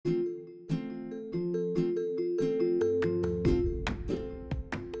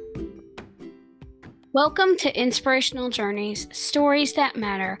Welcome to Inspirational Journeys, Stories That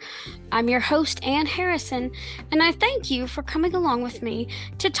Matter. I'm your host, Ann Harrison, and I thank you for coming along with me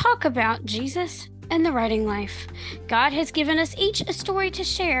to talk about Jesus and the writing life. God has given us each a story to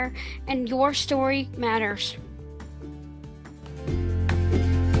share, and your story matters.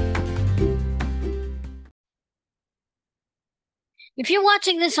 If you're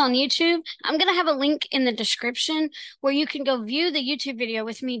watching this on YouTube, I'm going to have a link in the description where you can go view the YouTube video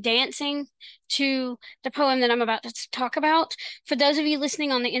with me dancing to the poem that I'm about to talk about. For those of you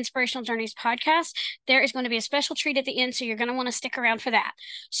listening on the Inspirational Journeys podcast, there is going to be a special treat at the end, so you're going to want to stick around for that.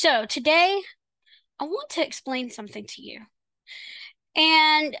 So today, I want to explain something to you.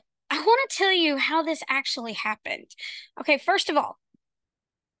 And I want to tell you how this actually happened. Okay, first of all,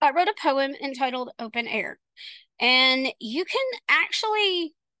 I wrote a poem entitled Open Air. And you can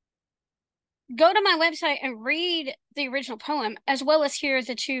actually go to my website and read the original poem, as well as hear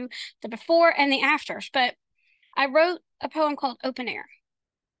the before and the afters. But I wrote a poem called Open Air.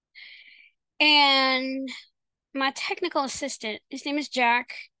 And my technical assistant, his name is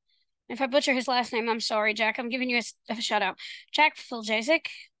Jack. If I butcher his last name, I'm sorry, Jack. I'm giving you a shout out. Jack Filjazic.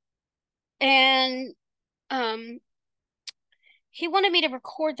 And he wanted me to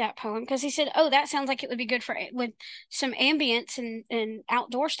record that poem because he said, "Oh, that sounds like it would be good for with some ambience and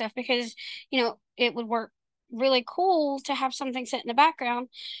outdoor stuff because, it would work really cool to have something set in the background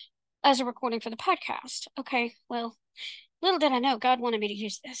as a recording for the podcast." Okay, well, little did I know God wanted me to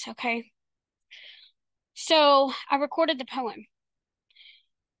use this. Okay, so I recorded the poem,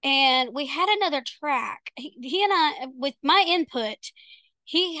 and we had another track. He and I, with my input,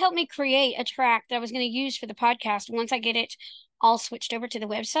 he helped me create a track that I was going to use for the podcast once I get it all switched over to the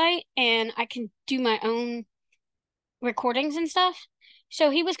website and I can do my own recordings and stuff.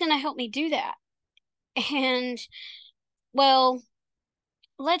 So he was going to help me do that. And, well,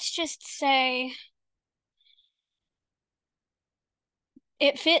 let's just say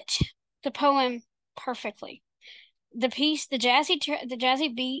it fit the poem perfectly. The piece, the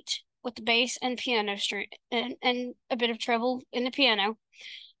jazzy beat with the bass and piano string and a bit of treble in the piano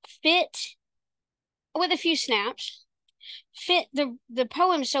fit with a few snaps, fit the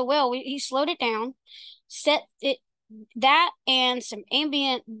poem so well. He slowed it down, set it that and some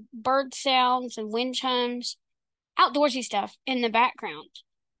ambient bird sounds and wind chimes, outdoorsy stuff in the background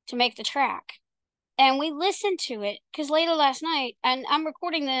to make the track. And we listened to it because later last night, and I'm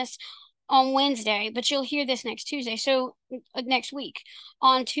recording this on Wednesday, but you'll hear this next Tuesday. So next week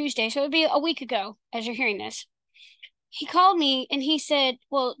on Tuesday. So it'd be a week ago as you're hearing this. He called me and he said,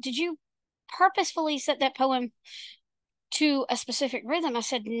 "Well, did you purposefully set that poem to a specific rhythm?" I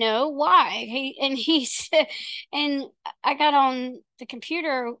said, "No, why?" He said, and I got on the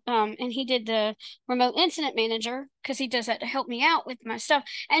computer, and he did the remote incident manager because he does that to help me out with my stuff.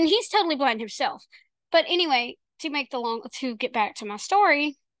 And he's totally blind himself. But anyway, to get back to my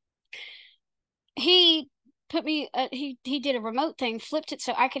story, he put me, he did a remote thing, flipped it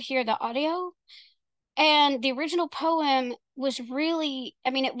so I could hear the audio. And the original poem was really,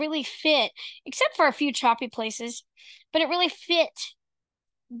 I mean, it really fit, except for a few choppy places, but it really fit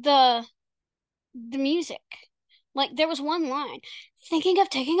the the music. Like there was one line, thinking of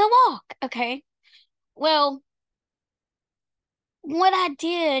taking a walk. Okay. Well, what I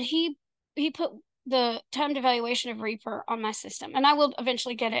did, he put the timed evaluation of Reaper on my system, and I will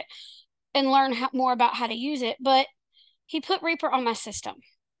eventually get it and learn more about how to use it. But he put Reaper on my system.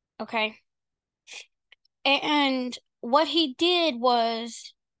 Okay. And what he did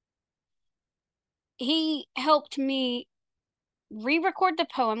was he helped me re-record the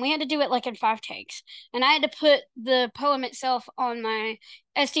poem. We had to do it like in 5 takes. And I had to put the poem itself on my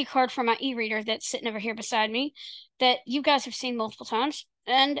SD card for my e-reader that's sitting over here beside me that you guys have seen multiple times.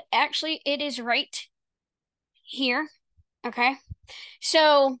 And actually it is right here. Okay.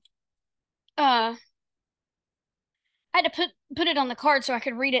 So I had to put it on the card so I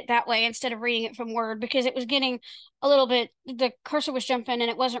could read it that way instead of reading it from Word because it was getting a little bit, the cursor was jumping and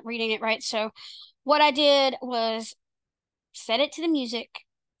it wasn't reading it right. So what I did was set it to the music.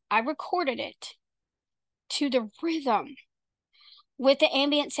 I recorded it to the rhythm with the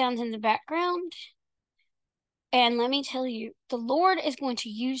ambient sounds in the background. And let me tell you, the Lord is going to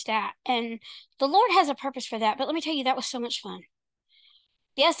use that. And the Lord has a purpose for that. But let me tell you, that was so much fun.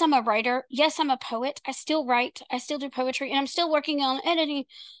 Yes, I'm a writer. Yes, I'm a poet. I still write. I still do poetry. And I'm still working on editing.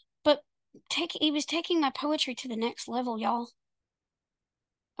 But he was taking my poetry to the next level, y'all.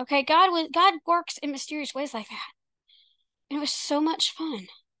 Okay, God works in mysterious ways like that. And it was so much fun.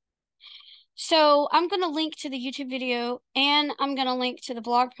 So I'm going to link to the YouTube video and I'm going to link to the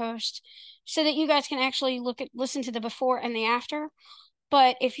blog post so that you guys can actually listen to the before and the after.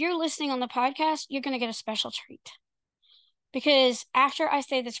 But if you're listening on the podcast, you're going to get a special treat. Because after I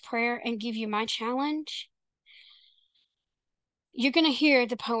say this prayer and give you my challenge, you're going to hear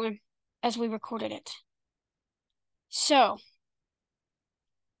the poem as we recorded it. So,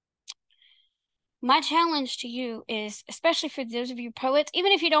 my challenge to you is, especially for those of you poets,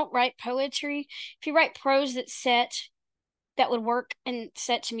 even if you don't write poetry, if you write prose that would work and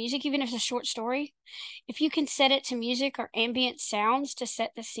set to music, even if it's a short story, if you can set it to music or ambient sounds to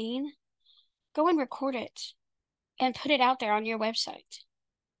set the scene, go and record it and put it out there on your website.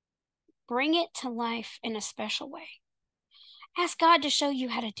 Bring it to life in a special way. Ask God to show you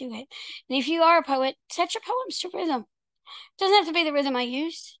how to do it. And if you are a poet, set your poems to rhythm. It doesn't have to be the rhythm I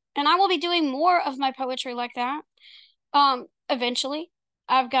used. And I will be doing more of my poetry like that. Eventually.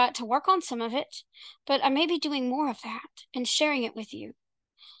 I've got to work on some of it, but I may be doing more of that and sharing it with you.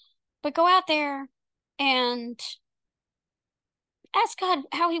 But go out there and ask God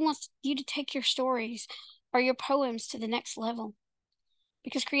how He wants you to take your stories or your poems to the next level.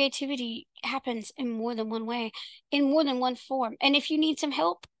 Because creativity happens in more than one way, in more than one form. And if you need some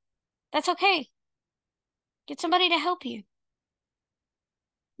help, that's okay. Get somebody to help you.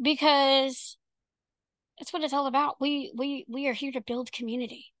 Because that's what it's all about. We are here to build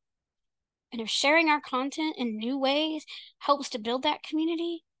community. And if sharing our content in new ways helps to build that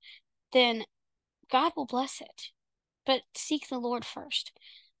community, then God will bless it. But seek the Lord first.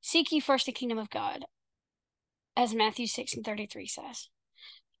 Seek ye first the kingdom of God, as Matthew 6:33 says.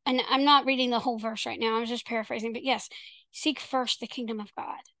 And I'm not reading the whole verse right now. I'm just paraphrasing. But yes, seek first the kingdom of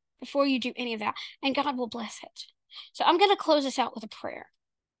God before you do any of that. And God will bless it. So I'm going to close this out with a prayer.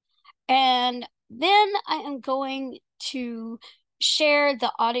 And then I am going to share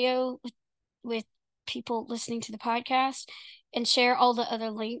the audio with people listening to the podcast and share all the other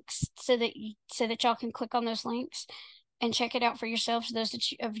links so that y'all can click on those links and check it out for yourselves, those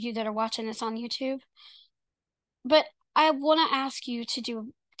of you that are watching this on YouTube. But I want to ask you to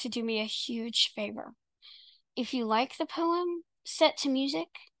do me a huge favor. If you like the poem set to music,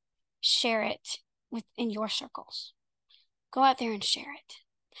 share it in your circles. Go out there and share it.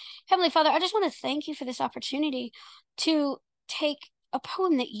 Heavenly Father, I just want to thank you for this opportunity to take a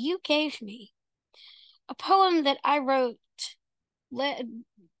poem that you gave me, a poem that I wrote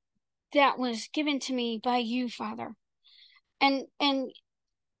that was given to me by you, Father, and thank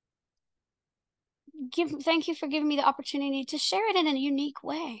you for giving me the opportunity to share it in a unique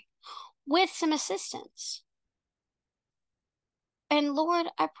way with some assistance. And Lord,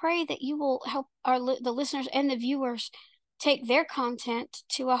 I pray that you will help the listeners and the viewers take their content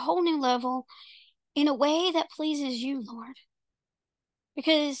to a whole new level in a way that pleases you, Lord.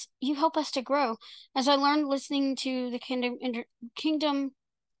 Because you help us to grow. As I learned listening to the Kingdom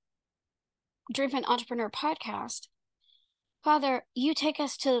Driven Entrepreneur podcast, Father, you take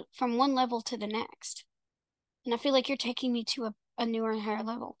us from one level to the next. And I feel like you're taking me to a newer and higher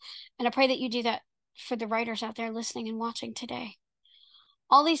level. And I pray that you do that for the writers out there listening and watching today.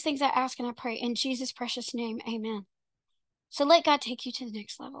 All these things I ask and I pray in Jesus' precious name, amen. So let God take you to the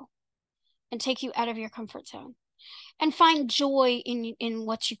next level and take you out of your comfort zone and find joy in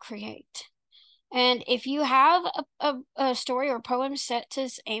what you create. And if you have a story or a poem set to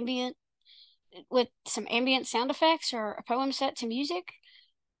ambient, with some ambient sound effects, or a poem set to music,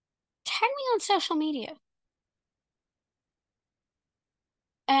 tag me on social media.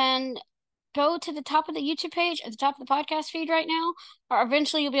 And go to the top of the YouTube page, at the top of the podcast feed right now, or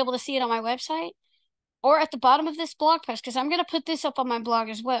eventually you'll be able to see it on my website, or at the bottom of this blog post, because I'm going to put this up on my blog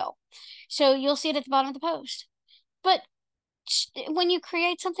as well. So you'll see it at the bottom of the post. But when you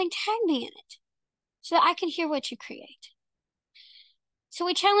create something, tag me in it so that I can hear what you create. So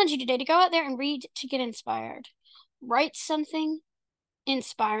we challenge you today to go out there and read to get inspired. Write something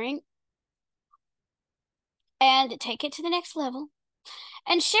inspiring and take it to the next level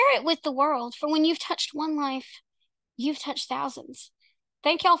and share it with the world. For when you've touched one life, you've touched thousands.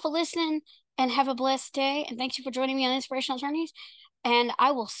 Thank y'all for listening and have a blessed day. And thank you for joining me on Inspirational Journeys. And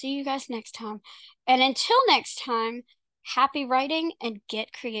I will see you guys next time. And until next time, happy writing and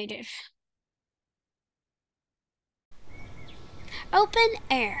get creative. Open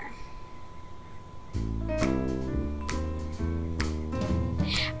air.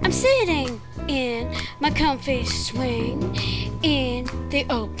 I'm sitting in my comfy swing in the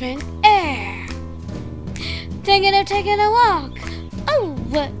open air, thinking of taking a walk. Oh,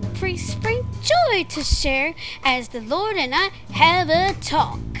 what free spring joy to share as the Lord and I have a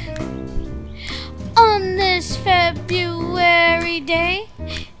talk. On this February day,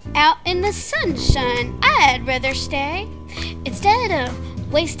 out in the sunshine, I'd rather stay instead of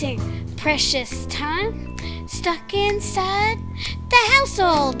wasting precious time, stuck inside the house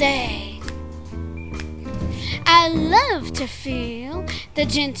all day. I love to feel the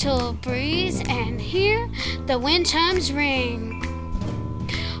gentle breeze and hear the wind chimes ring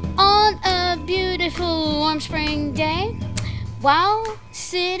on a beautiful warm spring day while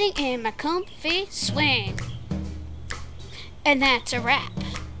sitting in my comfy swing. And that's a wrap.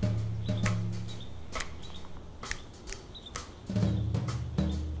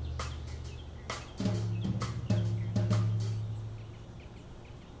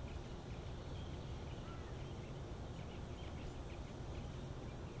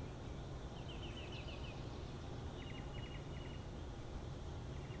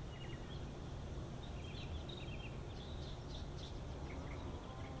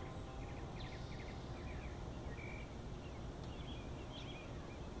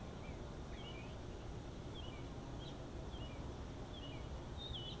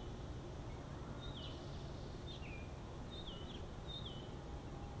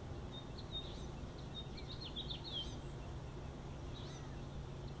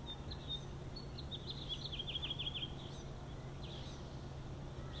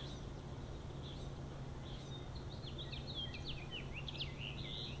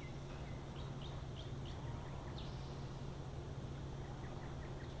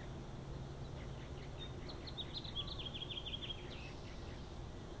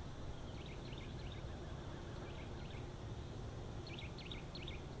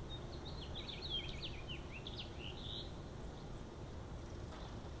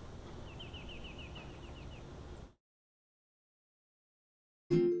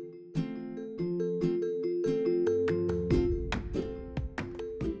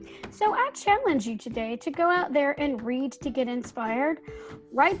 So I challenge you today to go out there and read to get inspired,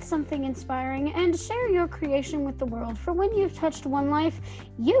 write something inspiring, and share your creation with the world. For when you've touched one life,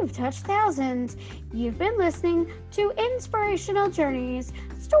 you've touched thousands. You've been listening to Inspirational Journeys,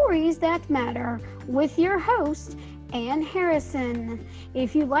 Stories That Matter, with your host, Ann Harrison.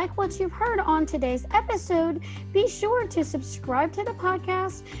 If you like what you've heard on today's episode, be sure to subscribe to the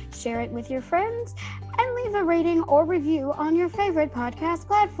podcast, share it with your friends, and leave a rating or review on your favorite podcast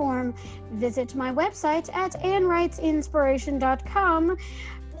platform. Visit my website at AnnWritesInspiration.com,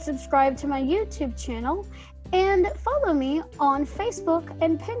 subscribe to my YouTube channel, and follow me on Facebook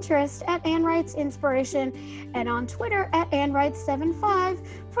and Pinterest at Ann Writes Inspiration, and on Twitter at AnnWrites75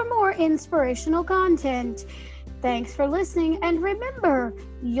 for more inspirational content. Thanks for listening, and remember,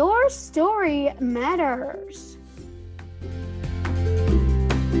 your story matters.